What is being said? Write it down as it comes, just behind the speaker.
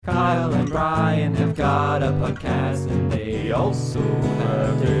Kyle and Bryan have got a podcast and they also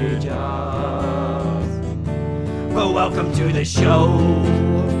have day jobs. Well, welcome to the show.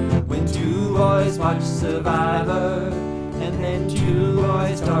 When two boys watch Survivor and then two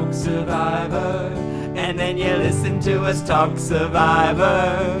boys talk Survivor, and then you listen to us talk Survivor,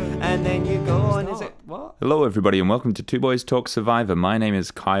 and then you go and is it what? Hello everybody and welcome to Two Boys Talk Survivor. My name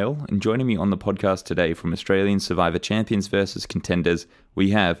is Kyle and joining me on the podcast today from Australian Survivor Champions versus Contenders,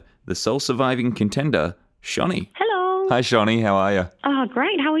 we have the sole surviving contender, Shani. Hello. Hi Shani, how are you? Oh,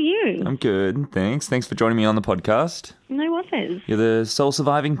 great. How are you? I'm good, thanks. Thanks for joining me on the podcast. No worries. You're the sole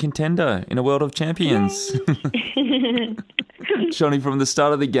surviving contender in a world of champions. Shani, from the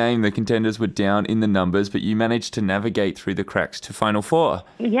start of the game, the Contenders were down in the numbers, but you managed to navigate through the cracks to Final Four.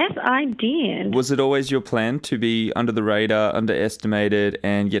 Yes, I did. Was it always your plan to be under the radar, underestimated,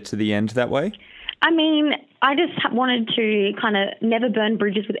 and get to the end that way? I mean, I just wanted to kind of never burn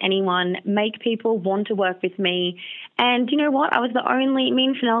bridges with anyone, make people want to work with me. And you know what? Me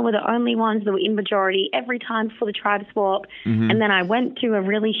and Fenella were the only ones that were in majority every time for the tribe swap. Mm-hmm. And then I went to a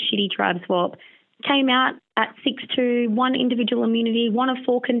really shitty tribe swap, came out at 6-2, one individual immunity, one of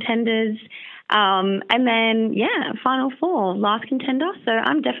four contenders. And then, Final Four, last contender. So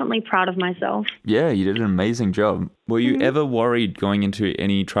I'm definitely proud of myself. Yeah, you did an amazing job. Were you ever worried going into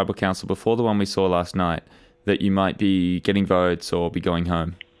any tribal council before the one we saw last night that you might be getting votes or be going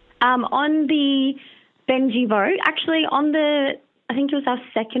home? On the Benji vote, actually I think it was our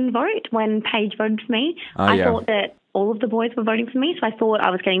second vote when Paige voted for me. I thought that all of the boys were voting for me, so I thought I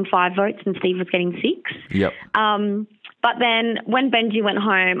was getting 5 votes and Steve was getting 6. Yep. But then when Benji went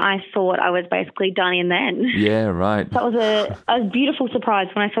home, I thought I was basically done in then. Yeah, right. That was a beautiful surprise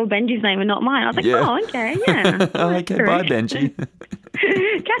when I saw Benji's name and not mine. I was like, oh, okay, yeah. Okay, bye, Benji.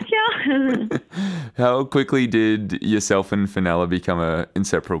 Gotcha. How quickly did yourself and Fenella become a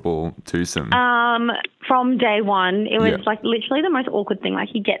inseparable twosome? From day one, it was like literally the most awkward thing.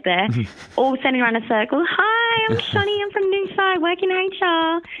 Like you get there, all standing around a circle. Hi, I'm Shani. I'm from Nookside, work in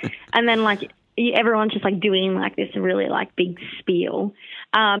HR. And then everyone's just doing this really big spiel.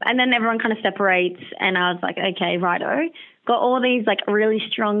 And then everyone kind of separates and I was like, okay, righto. Got all these really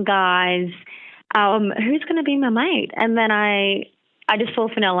strong guys. Who's going to be my mate? And then I just saw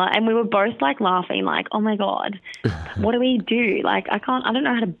Fenella and we were both laughing oh my God, what do we do? I don't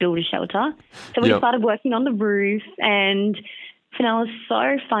know how to build a shelter. So we started working on the roof and Fenella's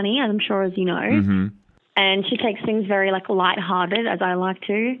so funny, I'm sure as you know. Mm-hmm. And she takes things very lighthearted as I like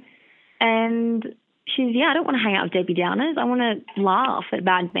to. And she's, I don't want to hang out with Debbie Downers. I want to laugh at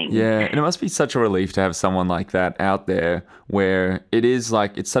bad things. Yeah, and it must be such a relief to have someone like that out there where it is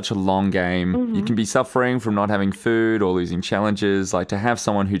it's such a long game. Mm-hmm. You can be suffering from not having food or losing challenges. To have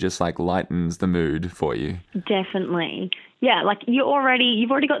someone who just lightens the mood for you. Definitely. Yeah, you've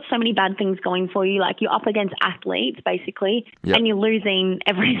already got so many bad things going for you. You're up against athletes, basically, and you're losing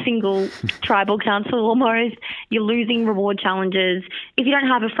every single tribal council almost. You're losing reward challenges. If you don't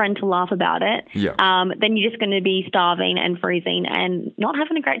have a friend to laugh about it, then you're just going to be starving and freezing and not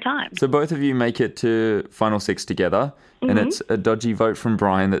having a great time. So both of you make it to Final 6 together, and it's a dodgy vote from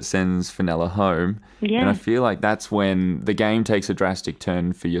Bryan that sends Fenella home. Yeah. And I feel that's when the game takes a drastic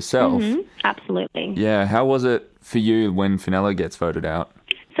turn for yourself. Mm-hmm. Absolutely. Yeah. How was it for you when Fenella gets voted out?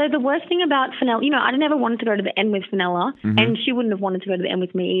 So the worst thing about Fenella, I never wanted to go to the end with Fenella, and she wouldn't have wanted to go to the end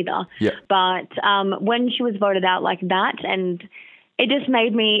with me either. Yeah. But when she was voted out like that, and it just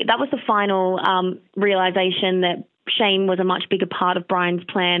made me, that was the final realization that Shane was a much bigger part of Bryan's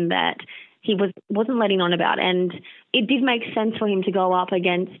plan that he wasn't letting on about. And it did make sense for him to go up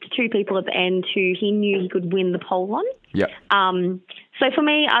against 2 people at the end who he knew he could win the poll on. Yeah. So for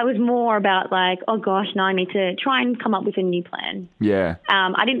me, I was more about oh gosh, now I need to try and come up with a new plan. Yeah.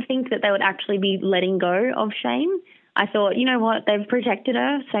 I didn't think that they would actually be letting go of Shane. I thought, you know what, they've protected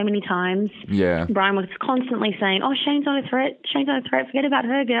her so many times. Yeah. Bryan was constantly saying, oh, Shane's not a threat. Shane's not a threat. Forget about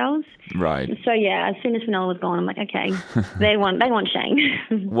her, girls. Right. So, as soon as Fenella was gone, I'm like, okay, they want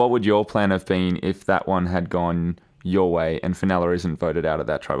Shane. What would your plan have been if that one had gone your way and Fenella isn't voted out of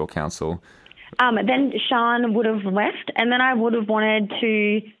that tribal council? Then Sean would have left, and then I would have wanted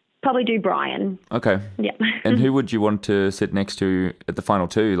to probably do Bryan. Okay. Yeah. And who would you want to sit next to at the final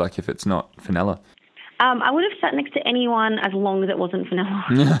 2, if it's not Fenella? I would have sat next to anyone as long as it wasn't Fenella.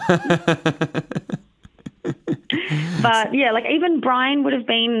 But even Bryan was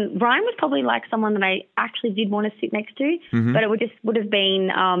probably someone that I actually did want to sit next to, but it would have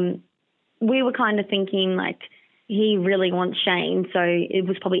been, we were kind of thinking he really wants Shane, so it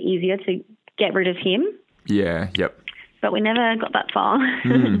was probably easier to get rid of him. Yeah, yep. But we never got that far.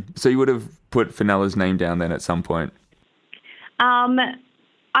 So you would have put Fenella's name down then at some point?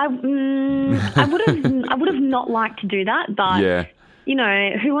 I would have not liked to do that, but Yeah. you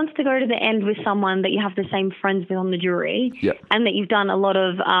know, who wants to go to the end with someone that you have the same friends with on the jury, Yep. and that you've done a lot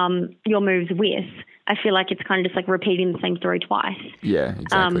of your moves with? I feel like it's kind of just like repeating the same story twice. Yeah,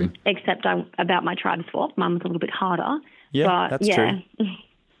 exactly. Except about my tribe swap, mine was a little bit harder. Yeah, but, that's yeah. true.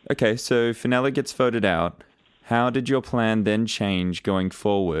 Okay, so Fenella gets voted out. How did your plan then change going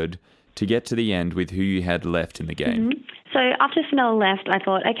forward to get to the end with who you had left in the game? Mm-hmm. So after Fenella left, I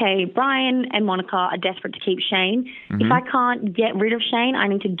thought, okay, Bryan and Monica are desperate to keep Shane. Mm-hmm. If I can't get rid of Shane, I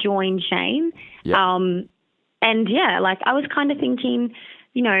need to join Shane. Yep. And yeah, like I was kind of thinking,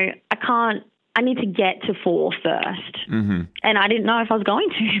 you know, I need to get to 4 first. Mm-hmm. And I didn't know if I was going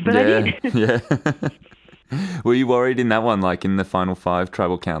to, but I did. Yeah. Were you worried in that one, like in the final 5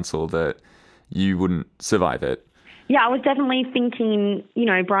 tribal council, that you wouldn't survive it? Yeah, I was definitely thinking, you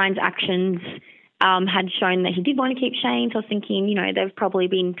know, Bryan's actions had shown that he did want to keep Shane. So I was thinking, you know, they've probably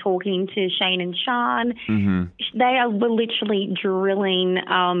been talking to Shane and Sean. Mm-hmm. They were literally drilling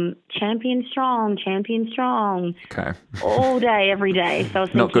champion strong, Okay. all day, every day. So I was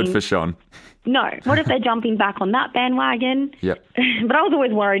thinking, Not good for Sean. no, what if they're jumping back on that bandwagon? Yep. But I was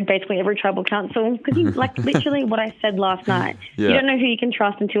always worried basically every tribal council because like literally what I said last night. Yeah. You don't know who you can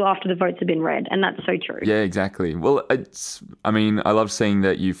trust until after the votes have been read, and that's so true. Yeah, exactly. Well, I love seeing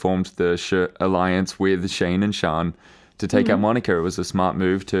that you formed the alliance with Shane and Sean to take out Monica. It was a smart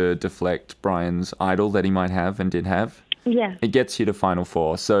move to deflect Bryan's idol that he might have and did have. Yeah. It gets you to final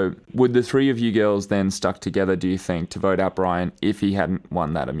 4. So would the 3 of you girls then stuck together, do you think, to vote out Bryan if he hadn't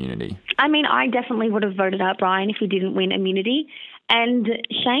won that immunity? I mean, I definitely would have voted out Bryan if he didn't win immunity. And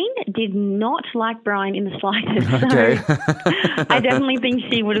Shane did not like Bryan in the slightest. Okay. So I definitely think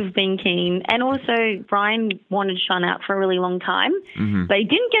she would have been keen. And also, Bryan wanted Sean out for a really long time, but he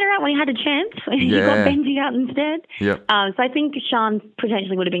didn't get her out when he had a chance. He Yeah. got Benji out instead. Yep. So I think Sean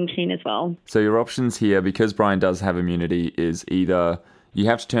potentially would have been keen as well. So your options here, because Bryan does have immunity, is either you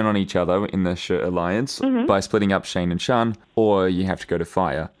have to turn on each other in the alliance by splitting up Shane and Sean, or you have to go to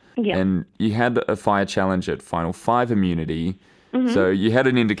fire. Yeah. And you had a fire challenge at final 5 immunity, so you had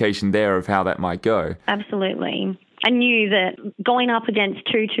an indication there of how that might go. Absolutely. I knew that going up against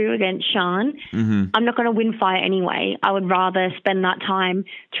 2-2 against Sean, I'm not going to win fire anyway. I would rather spend that time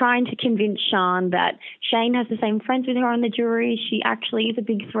trying to convince Sean that Shane has the same friends with her on the jury, she actually is a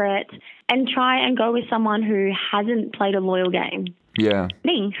big threat, and try and go with someone who hasn't played a loyal game. Yeah.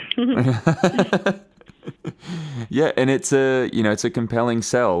 Me. Yeah, and it's a compelling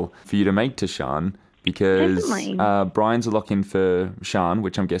sell for you to make to Sean, because Definitely. Bryan's a lock-in for Sean,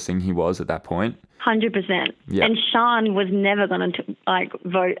 which I'm guessing he was at that point. 100%. Yeah. And Sean was never going to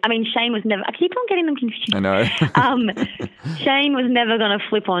vote. I mean, Shane was never. I keep on getting them confused. I know. Shane was never going to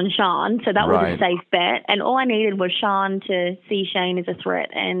flip on Sean, so that was Right. a safe bet. And all I needed was Sean to see Shane as a threat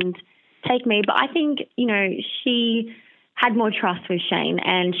and take me. But I think, you know, she had more trust with Shane,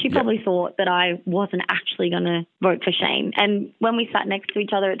 and she probably thought that I wasn't actually going to vote for Shane. And when we sat next to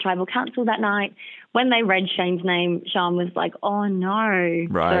each other at Tribal Council that night, when they read Shane's name, Sean was like, oh no.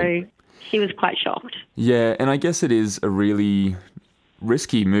 Right. So she was quite shocked. Yeah, and I guess it is a really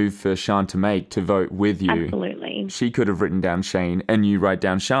risky move for Sean to make, to vote with you. Absolutely. She could have written down Shane and you write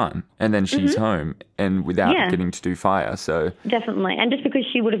down Sean, and then she's home and without Yeah. getting to do fire. So Definitely. And just because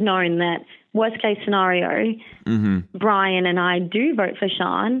she would have known that worst case scenario, Bryan and I do vote for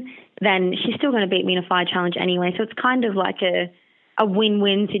Sean, then she's still going to beat me in a fire challenge anyway. So it's kind of like a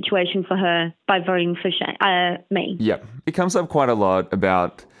win-win situation for her by voting for me. Yep. It comes up quite a lot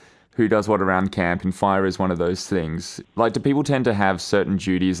about who does what around camp, and fire is one of those things. Like, do people tend to have certain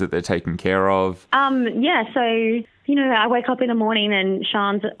duties that they're taking care of? Yeah, so, you know, I wake up in the morning and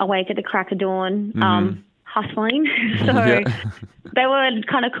Sean's awake at the crack of dawn, hustling. So they would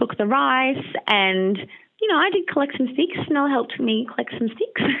kind of cook the rice, and, you know, I did collect some sticks. Nell helped me collect some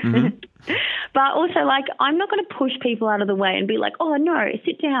sticks. But also, like, I'm not going to push people out of the way and be like, oh, no,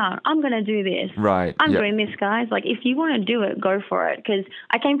 sit down. I'm going to do this. Right. I'm Yep. doing this, guys. Like, if you want to do it, go for it. Because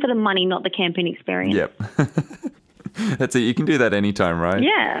I came for the money, not the camping experience. Yep. That's it. You can do that anytime, right?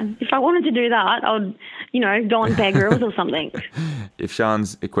 Yeah. If I wanted to do that, I would, you know, go on Bear Grylls or something. If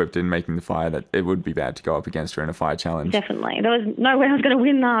Sean's equipped in making the fire, that it would be bad to go up against her in a fire challenge. Definitely. There was no way I was going to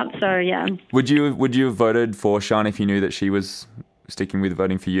win that. So, yeah. Would you have voted for Sean if you knew that she was sticking with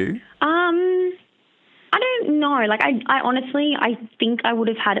voting for you? I don't know. Like, I honestly, I think I would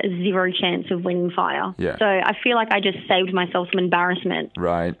have had a 0 chance of winning fire. Yeah. So I feel like I just saved myself some embarrassment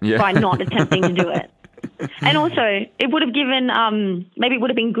Right. Yeah. by not attempting to do it. And also, it would have given, maybe it would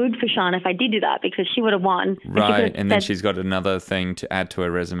have been good for Sean if I did do that because she would have won. Right, and then she's got another thing to add to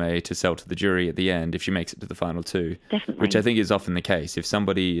her resume to sell to the jury at the end if she makes it to the final two. Definitely. Which I think is often the case. If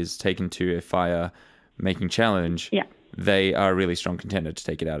somebody is taken to a fire-making challenge, they are a really strong contender to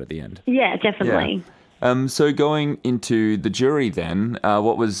take it out at the end. Yeah, definitely. Yeah. So going into the jury then,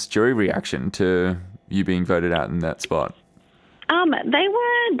 what was jury reaction to you being voted out in that spot? They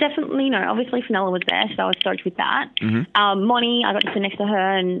were definitely, obviously Fenella was there, so I was stoked with that. Moni, I got to sit next to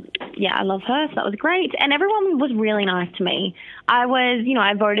her, and I love her, so that was great. And everyone was really nice to me. I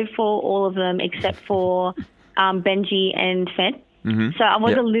voted for all of them except for Benji and Fed. So I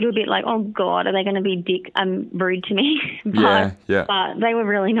was a little bit like, oh God, are they going to be rude to me? But they were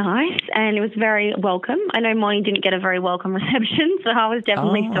really nice and it was very welcome. I know Moni didn't get a very welcome reception, so I was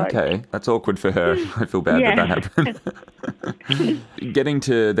definitely stoked. Okay, that's awkward for her. I feel bad that happened. Getting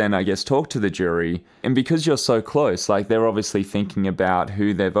to then, I guess, talk to the jury, and because you're so close, like they're obviously thinking about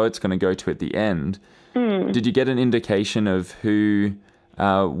who their vote's going to go to at the end. Did you get an indication of who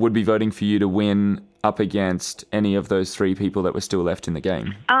would be voting for you to win up against any of those three people that were still left in the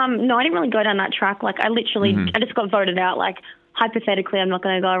game? No, I didn't really go down that track. Like, I literally, I just got voted out. Like, hypothetically, I'm not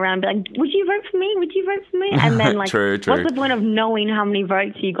going to go around and be like, would you vote for me? Would you vote for me? And then, like, True. what's the point of knowing how many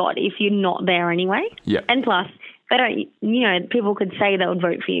votes you got if you're not there anyway? Yeah. And plus, they don't, people could say they would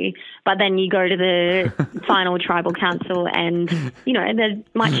vote for you, but then you go to the final tribal council and, that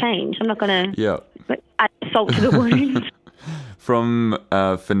might change. I'm not going to add salt to the wound. From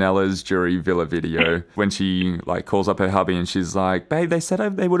Fenella's jury villa video, when she calls up her hubby and she's like, "Babe, they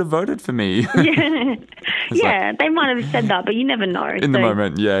said they would have voted for me." Yeah, they might have said that, but you never know. In the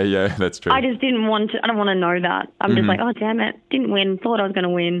moment, yeah, that's true. I just didn't want to. I don't want to know that. I'm just like, oh damn it, didn't win. Thought I was going to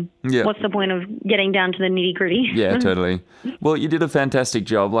win. Yeah. What's the point of getting down to the nitty gritty? Yeah, totally. Well, you did a fantastic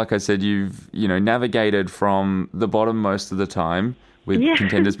job. Like I said, you've navigated from the bottom most of the time with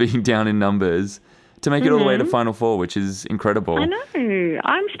contenders being down in numbers, to make it all the way to Final Four, which is incredible. I know.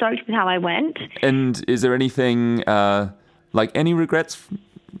 I'm stoked with how I went. And is there anything, any regrets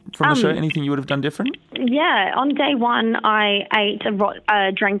from the show? Anything you would have done different? Yeah. On day one, I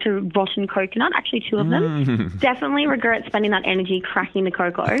drank a rotten coconut, actually two of them. Definitely regret spending that energy cracking the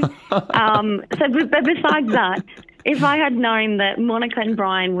cocoa. But besides that, if I had known that Monica and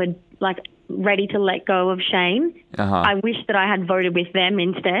Bryan were, ready to let go of Shane, I wish that I had voted with them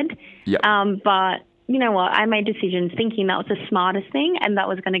instead. But you know what? I made decisions thinking that was the smartest thing and that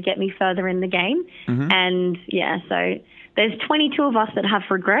was going to get me further in the game. And so there's 22 of us that have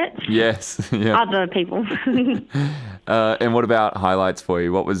regrets. Yes. Other people. And what about highlights for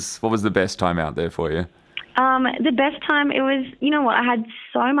you? What was the best time out there for you? The best time, it was, I had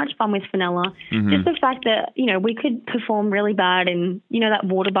so much fun with Fenella. Just the fact that, we could perform really bad in, that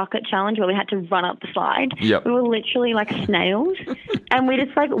water bucket challenge where we had to run up the slide. Yep. We were literally like snails. And we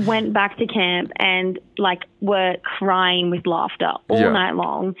just went back to camp and were crying with laughter all night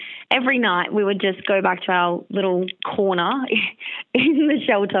long. Every night we would just go back to our little corner in the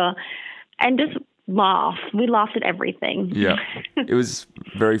shelter and just laugh. We laughed at everything. Yeah. It was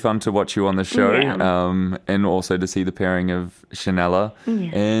very fun to watch you on the show, and also to see the pairing of Shanella.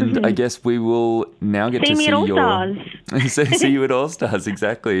 And I guess we will now get to see see you at All Stars,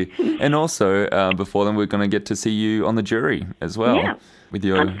 exactly. And also, before then, we're going to get to see you on the jury as well with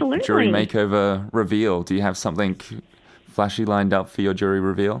your jury makeover reveal. Do you have something flashy lined up for your jury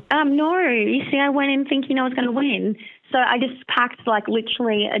reveal? No. You see, I went in thinking I was going to win. So I just packed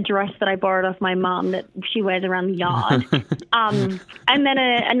literally a dress that I borrowed off my mum that she wears around the yard. And then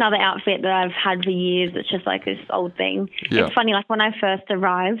another outfit that I've had for years. It's just this old thing. Yeah. It's funny, when I first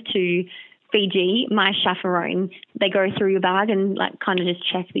arrived to Fiji, my chaperone, they go through your bag and kind of just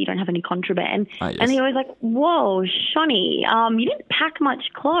check that you don't have any contraband. Yes. And he was like, whoa, Shani, you didn't pack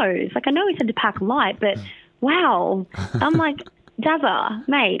much clothes. I know he said to pack light, but wow. I'm like, Dazza,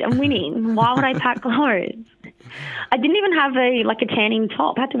 mate, I'm winning. Why would I pack clothes? I didn't even have a tanning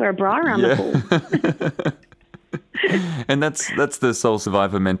top. I had to wear a bra around the pool. And that's the Soul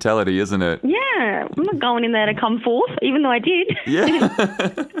Survivor mentality, isn't it? Yeah. I'm not going in there to come forth, even though I did. Yeah.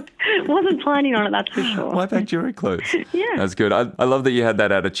 Wasn't planning on it, that's for sure. Why pack jury clothes? Yeah. That's good. I love that you had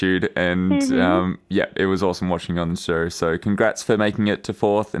that attitude. And it was awesome watching on the show. So congrats for making it to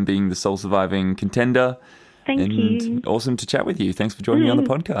fourth and being the Soul Surviving contender. Thank you. Awesome to chat with you. Thanks for joining me on the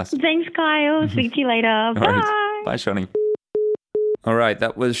podcast. Thanks, Kyle. Speak to you later. Bye. Right. Bye, Shani. All right,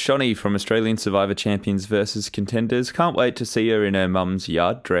 that was Shani from Australian Survivor Champions versus Contenders. Can't wait to see her in her mum's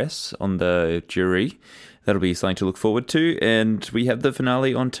yard dress on the jury. That'll be something to look forward to. And we have the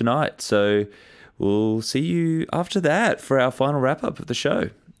finale on tonight. So we'll see you after that for our final wrap-up of the show.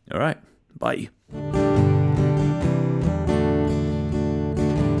 All right, bye.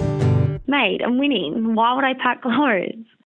 mate, I'm winning. Why would I pack clothes?